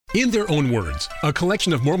In their own words, a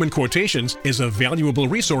collection of Mormon quotations is a valuable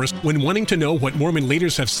resource when wanting to know what Mormon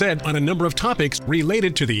leaders have said on a number of topics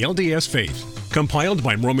related to the LDS faith. Compiled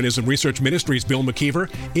by Mormonism Research Ministries' Bill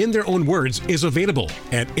McKeever, In Their Own Words is available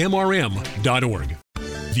at mrm.org.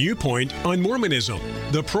 Viewpoint on Mormonism,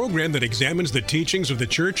 the program that examines the teachings of the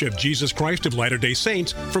Church of Jesus Christ of Latter-day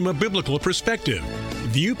Saints from a biblical perspective.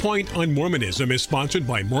 Viewpoint on Mormonism is sponsored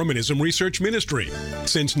by Mormonism Research Ministry.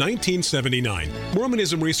 Since 1979,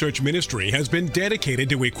 Mormonism Research Ministry has been dedicated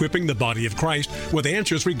to equipping the body of Christ with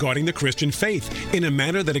answers regarding the Christian faith in a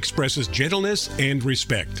manner that expresses gentleness and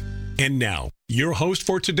respect. And now, your host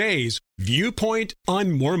for today's Viewpoint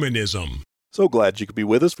on Mormonism. So glad you could be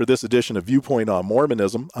with us for this edition of Viewpoint on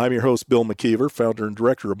Mormonism. I'm your host, Bill McKeever, founder and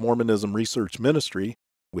director of Mormonism Research Ministry.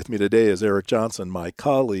 With me today is Eric Johnson, my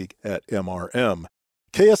colleague at MRM.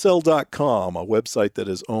 KSL.com, a website that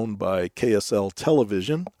is owned by KSL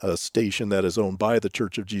Television, a station that is owned by the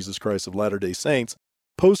Church of Jesus Christ of Latter-day Saints,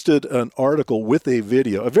 posted an article with a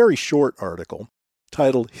video, a very short article,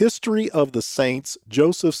 titled History of the Saints,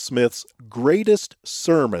 Joseph Smith's Greatest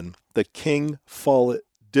Sermon, the King Follett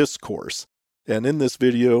Discourse. And in this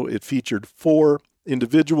video, it featured 4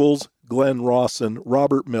 individuals, Glenn Rawson,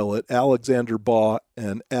 Robert Millett, Alexander Baugh,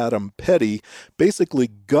 and Adam Petty, basically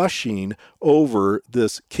gushing over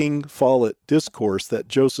this King Follett discourse that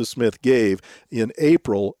Joseph Smith gave in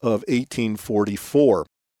April of 1844.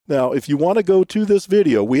 Now, if you want to go to this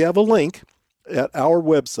video, we have a link at our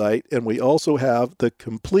website, and we also have the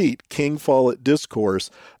complete King Follett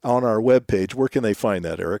discourse on our webpage. Where can they find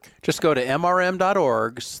that, Eric? Just go to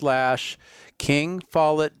mrm.org/King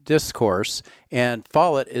Follett Discourse, and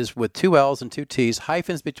Follett is with 2 L's and 2 T's,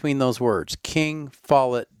 hyphens between those words, King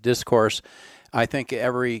Follett Discourse. I think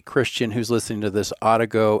every Christian who's listening to this ought to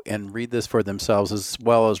go and read this for themselves as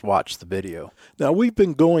well as watch the video. Now, we've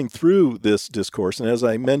been going through this discourse, and as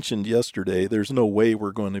I mentioned yesterday, there's no way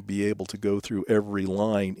we're going to be able to go through every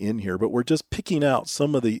line in here, but we're just picking out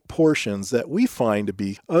some of the portions that we find to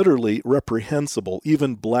be utterly reprehensible,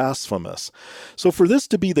 even blasphemous. So for this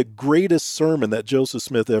to be the greatest sermon that Joseph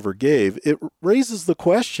Smith ever gave, it raises the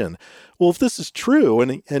question, well, if this is true,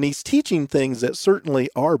 and he's teaching things that certainly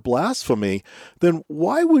are blasphemy, then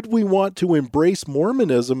why would we want to embrace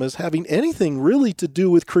Mormonism as having anything really to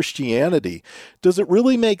do with Christianity? Does it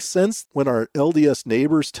really make sense when our LDS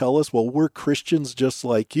neighbors tell us, well, we're Christians just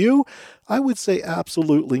like you? I would say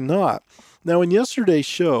absolutely not. Now, in yesterday's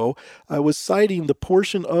show, I was citing the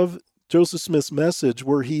portion of Joseph Smith's message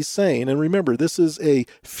where he's saying, and remember, this is a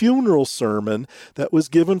funeral sermon that was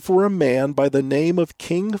given for a man by the name of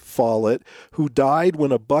King Follett, who died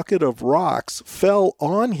when a bucket of rocks fell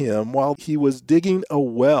on him while he was digging a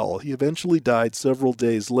well. He eventually died several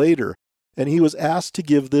days later, and he was asked to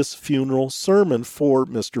give this funeral sermon for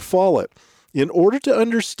Mr. Follett. In order to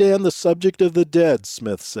understand the subject of the dead,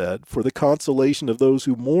 Smith said, for the consolation of those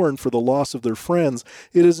who mourn for the loss of their friends,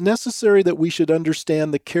 it is necessary that we should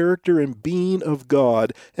understand the character and being of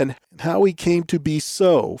God and how he came to be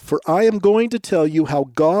so. For I am going to tell you how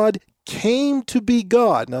God came to be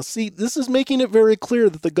God. Now see, this is making it very clear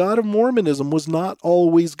that the God of Mormonism was not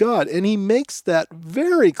always God, and he makes that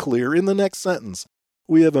very clear in the next sentence.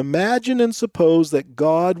 We have imagined and supposed that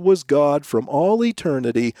God was God from all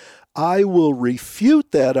eternity. I will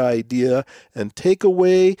refute that idea and take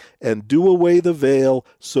away and do away the veil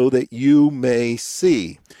so that you may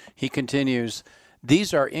see. He continues,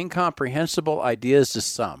 these are incomprehensible ideas to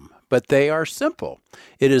some, but they are simple.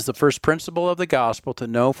 It is the first principle of the gospel to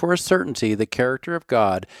know for a certainty the character of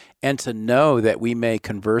God and to know that we may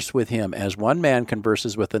converse with him as one man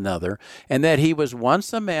converses with another, and that he was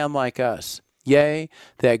once a man like us. Yea,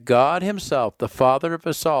 that God himself, the Father of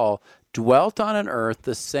us all, dwelt on an earth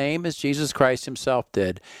the same as Jesus Christ himself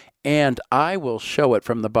did, and I will show it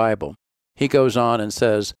from the Bible. He goes on and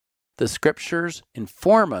says, the scriptures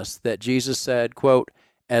inform us that Jesus said, quote,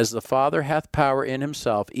 as the Father hath power in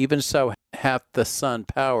himself, even so hath the Son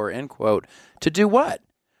power, end quote, to do what?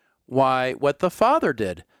 Why, what the Father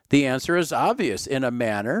did. The answer is obvious, in a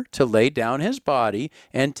manner to lay down his body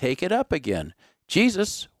and take it up again.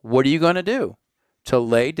 Jesus, what are you going to do? To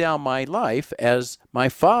lay down my life as my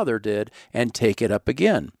Father did and take it up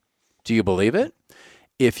again. Do you believe it?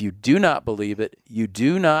 If you do not believe it, you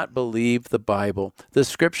do not believe the Bible. The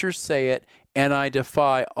scriptures say it, and I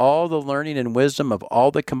defy all the learning and wisdom of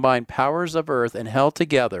all the combined powers of earth and hell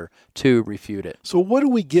together to refute it. So what do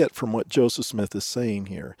we get from what Joseph Smith is saying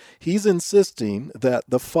here? He's insisting that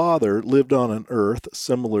the Father lived on an earth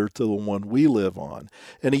similar to the one we live on.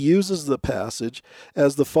 And he uses the passage,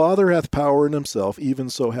 as the Father hath power in himself, even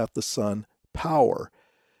so hath the Son power.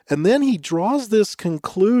 And then he draws this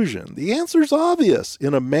conclusion. The answer's obvious.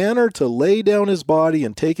 In a manner to lay down his body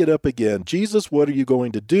and take it up again. Jesus, what are you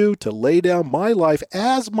going to do? To lay down my life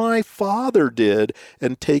as my Father did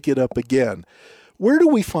and take it up again. Where do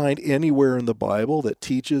we find anywhere in the Bible that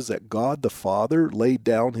teaches that God the Father laid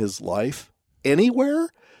down his life? Anywhere?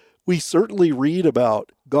 We certainly read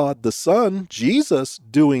about God the Son, Jesus,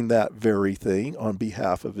 doing that very thing on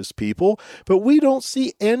behalf of his people, but we don't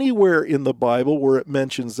see anywhere in the Bible where it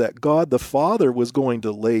mentions that God the Father was going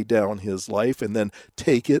to lay down his life and then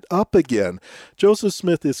take it up again. Joseph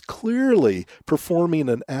Smith is clearly performing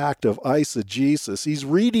an act of eisegesis. He's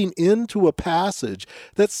reading into a passage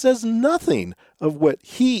that says nothing of what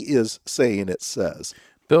he is saying it says.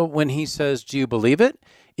 Bill, when he says, do you believe it?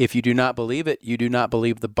 If you do not believe it, you do not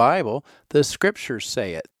believe the Bible. The Scriptures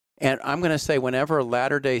say it. And I'm going to say whenever a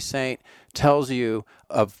Latter-day Saint tells you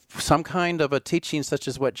of some kind of a teaching such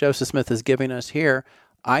as what Joseph Smith is giving us here,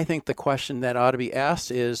 I think the question that ought to be asked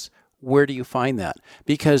is, where do you find that?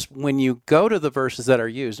 Because when you go to the verses that are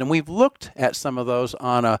used, and we've looked at some of those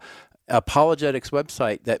on a apologetics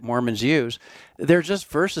website that Mormons use, they're just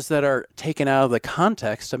verses that are taken out of the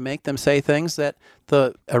context to make them say things that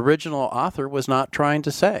the original author was not trying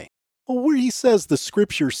to say. Well, where he says the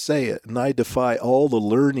Scriptures say it, and I defy all the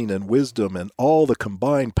learning and wisdom and all the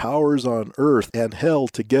combined powers on earth and hell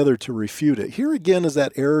together to refute it. Here again is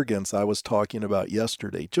that arrogance I was talking about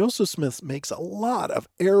yesterday. Joseph Smith makes a lot of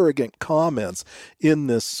arrogant comments in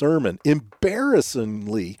this sermon,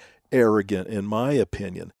 embarrassingly arrogant in my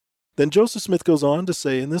opinion. Then Joseph Smith goes on to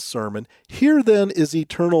say in this sermon, here then is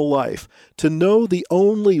eternal life, to know the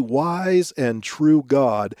only wise and true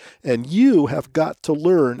God, and you have got to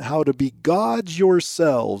learn how to be gods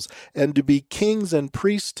yourselves, and to be kings and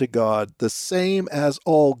priests to God, the same as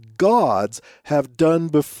all gods have done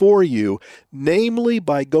before you, namely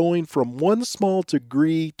by going from one small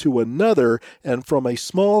degree to another, and from a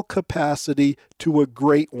small capacity to a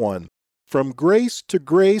great one. From grace to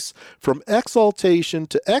grace, from exaltation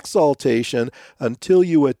to exaltation, until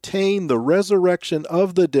you attain the resurrection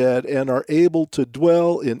of the dead and are able to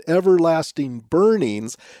dwell in everlasting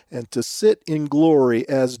burnings and to sit in glory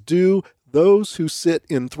as do those who sit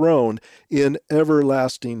enthroned in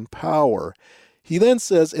everlasting power. He then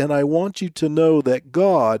says, and I want you to know that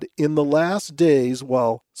God, in the last days,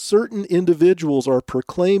 while certain individuals are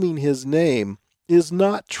proclaiming his name, is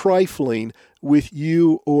not trifling with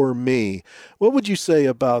you or me. What would you say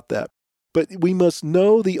about that? But we must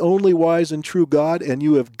know the only wise and true God, and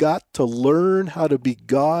you have got to learn how to be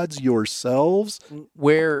gods yourselves.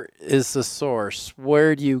 Where is the source?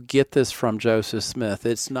 Where do you get this from, Joseph Smith?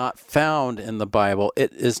 It's not found in the Bible.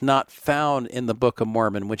 It is not found in the Book of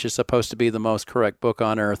Mormon, which is supposed to be the most correct book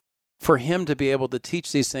on earth. For him to be able to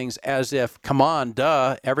teach these things as if, come on,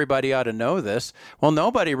 duh, everybody ought to know this. Well,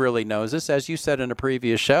 nobody really knows this. As you said in a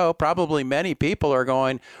previous show, probably many people are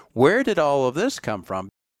going, where did all of this come from?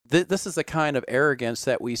 This is the kind of arrogance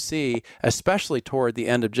that we see, especially toward the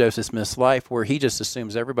end of Joseph Smith's life, where he just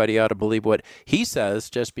assumes everybody ought to believe what he says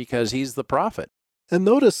just because he's the prophet. And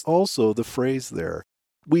notice also the phrase there.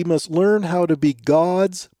 We must learn how to be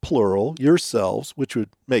gods, plural, yourselves, which would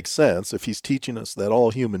make sense. If he's teaching us that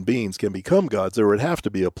all human beings can become gods, there would have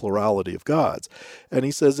to be a plurality of gods. And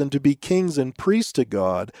he says, and to be kings and priests to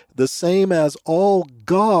God, the same as all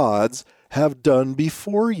gods have done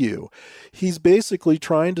before you. He's basically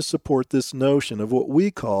trying to support this notion of what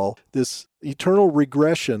we call this eternal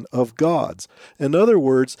regression of gods. In other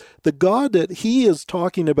words, the God that he is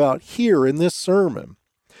talking about here in this sermon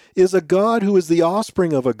is a God who is the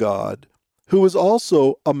offspring of a God, who is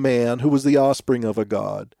also a man who was the offspring of a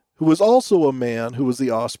God, who was also a man who was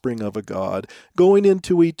the offspring of a God, going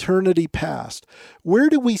into eternity past. Where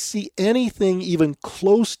do we see anything even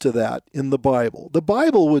close to that in the Bible? The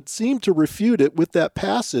Bible would seem to refute it with that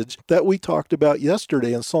passage that we talked about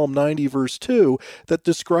yesterday in Psalm 90, verse 2, that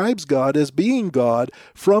describes God as being God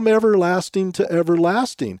from everlasting to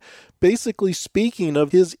everlasting, basically speaking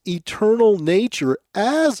of his eternal nature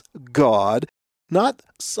as God, not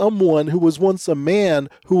someone who was once a man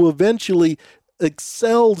who eventually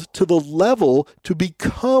excelled to the level to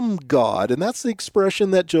become God. And that's the expression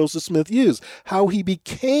that Joseph Smith used, how he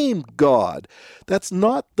became God. That's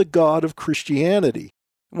not the God of Christianity.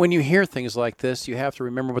 When you hear things like this, you have to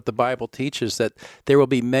remember what the Bible teaches, that there will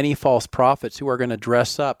be many false prophets who are going to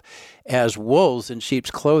dress up as wolves in sheep's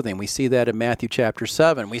clothing. We see that in Matthew chapter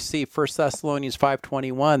 7. We see 1 Thessalonians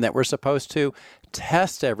 5:21 that we're supposed to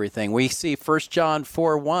test everything. We see 1 John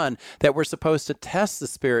 4:1 that we're supposed to test the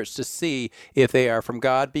spirits to see if they are from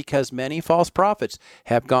God, because many false prophets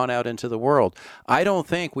have gone out into the world. I don't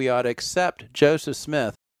think we ought to accept Joseph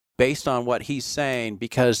Smith based on what he's saying,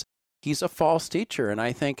 because he's a false teacher. And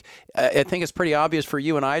I think it's pretty obvious for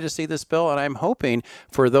you and I to see this, Bill, and I'm hoping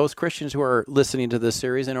for those Christians who are listening to this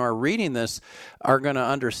series and who are reading this are going to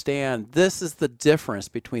understand this is the difference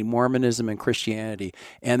between Mormonism and Christianity.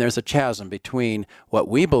 And there's a chasm between what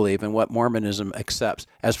we believe and what Mormonism accepts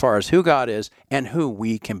as far as who God is and who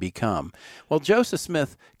we can become. Well, Joseph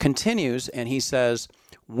Smith continues, and he says,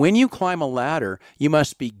 when you climb a ladder, you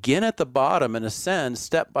must begin at the bottom and ascend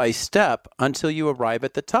step by step until you arrive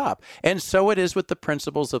at the top. And so it is with the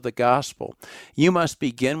principles of the gospel. You must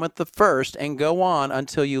begin with the first and go on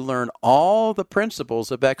until you learn all the principles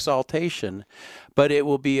of exaltation. But it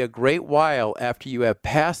will be a great while after you have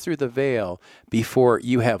passed through the veil before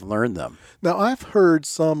you have learned them. Now, I've heard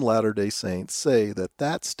some Latter-day Saints say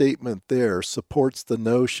that statement there supports the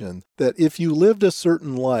notion that if you lived a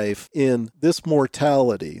certain life in this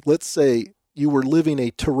mortality, let's say you were living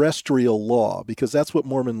a terrestrial law, because that's what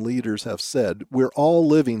Mormon leaders have said. We're all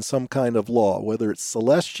living some kind of law, whether it's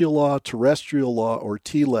celestial law, terrestrial law, or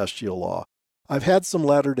telestial law. I've had some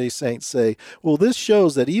Latter-day Saints say, well, this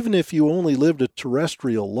shows that even if you only lived a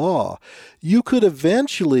terrestrial law, you could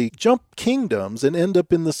eventually jump kingdoms and end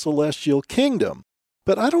up in the celestial kingdom.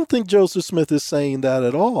 But I don't think Joseph Smith is saying that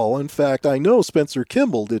at all. In fact, I know Spencer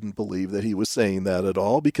Kimball didn't believe that he was saying that at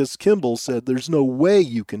all, because Kimball said there's no way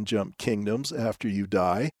you can jump kingdoms after you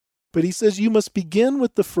die. But he says you must begin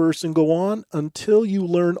with the first and go on until you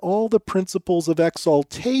learn all the principles of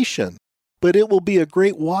exaltation. But it will be a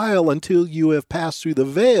great while until you have passed through the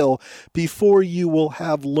veil before you will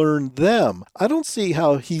have learned them. I don't see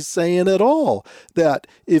how he's saying at all that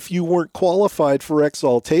if you weren't qualified for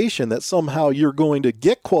exaltation, that somehow you're going to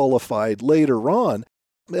get qualified later on.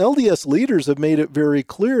 LDS leaders have made it very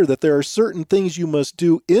clear that there are certain things you must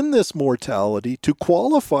do in this mortality to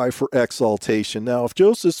qualify for exaltation. Now, if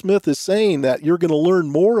Joseph Smith is saying that you're going to learn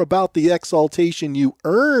more about the exaltation you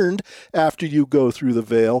earned after you go through the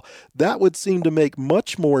veil, that would seem to make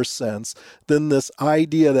much more sense than this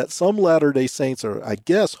idea that some Latter-day Saints are, I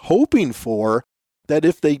guess, hoping for, that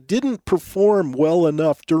if they didn't perform well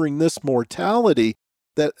enough during this mortality,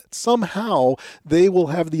 that somehow they will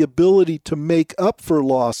have the ability to make up for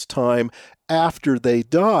lost time after they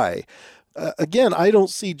die. Again, I don't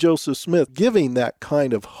see Joseph Smith giving that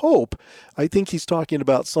kind of hope. I think he's talking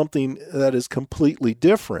about something that is completely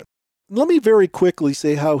different. Let me very quickly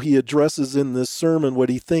say how he addresses in this sermon what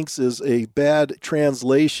he thinks is a bad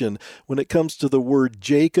translation when it comes to the word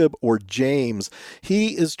Jacob or James.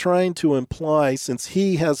 He is trying to imply, since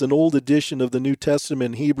he has an old edition of the New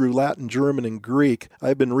Testament in Hebrew, Latin, German, and Greek,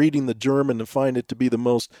 I've been reading the German and find it to be the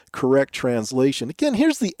most correct translation. Again,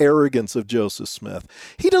 here's the arrogance of Joseph Smith.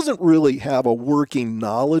 He doesn't really have a working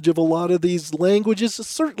knowledge of a lot of these languages,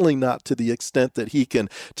 certainly not to the extent that he can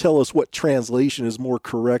tell us what translation is more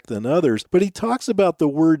correct than others. But he talks about the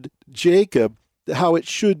word Jacob, how it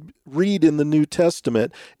should read in the New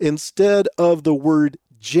Testament instead of the word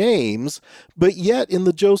James, but yet in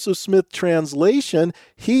the Joseph Smith translation,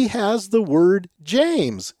 he has the word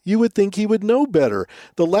James. You would think he would know better.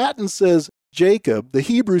 The Latin says Jacob, the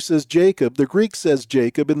Hebrew says Jacob, the Greek says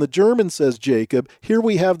Jacob, and the German says Jacob. Here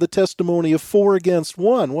we have the testimony of 4 against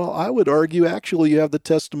 1. Well, I would argue actually you have the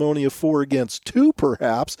testimony of 4 against 2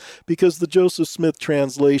 perhaps, because the Joseph Smith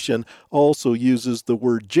translation also uses the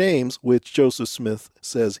word James, which Joseph Smith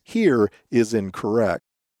says here is incorrect.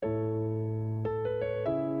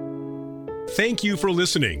 Thank you for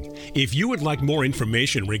listening. If you would like more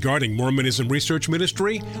information regarding Mormonism Research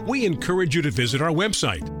Ministry, we encourage you to visit our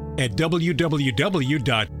website at www.mrm.org,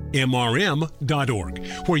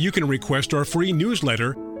 where you can request our free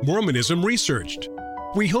newsletter, Mormonism Researched.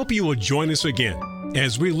 We hope you will join us again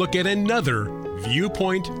as we look at another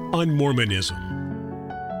viewpoint on Mormonism.